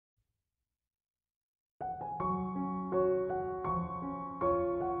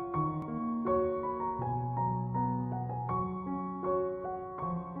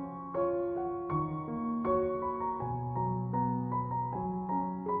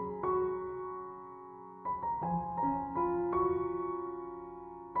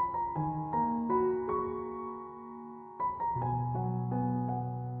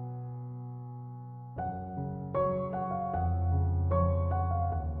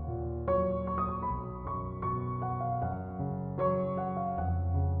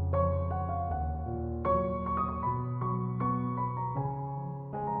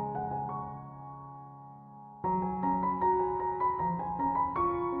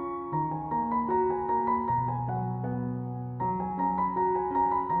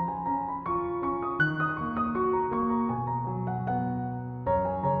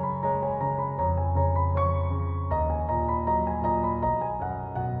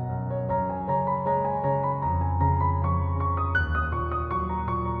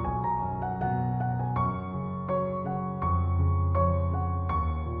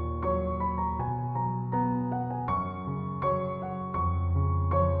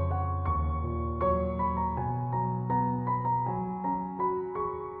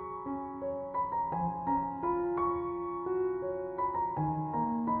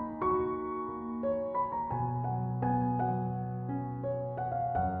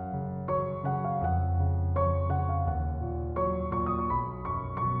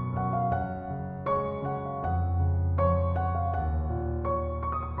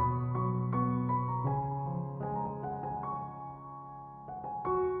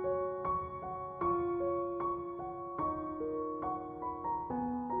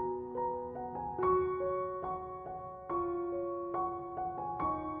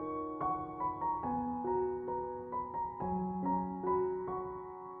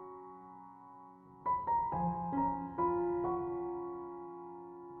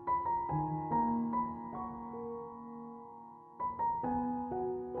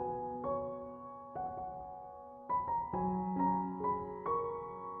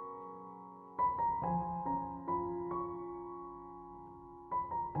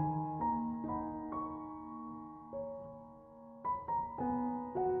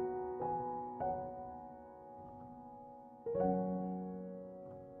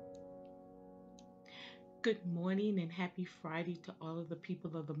Good morning and happy Friday to all of the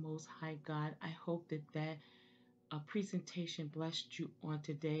people of the Most High God. I hope that presentation blessed you on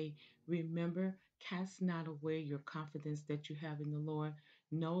today. Remember, cast not away your confidence that you have in the Lord.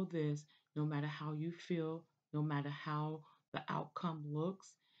 Know this, no matter how you feel, no matter how the outcome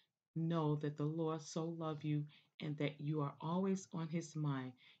looks, know that the Lord so loves you and that you are always on his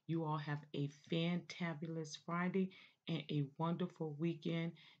mind. You all have a fantabulous Friday and a wonderful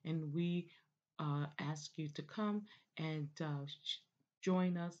weekend. And we ask you to come and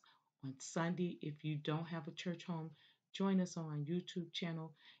join us on Sunday. If you don't have a church home, join us on our YouTube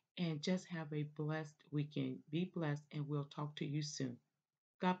channel and just have a blessed weekend. Be blessed, and we'll talk to you soon.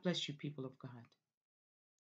 God bless you, people of God.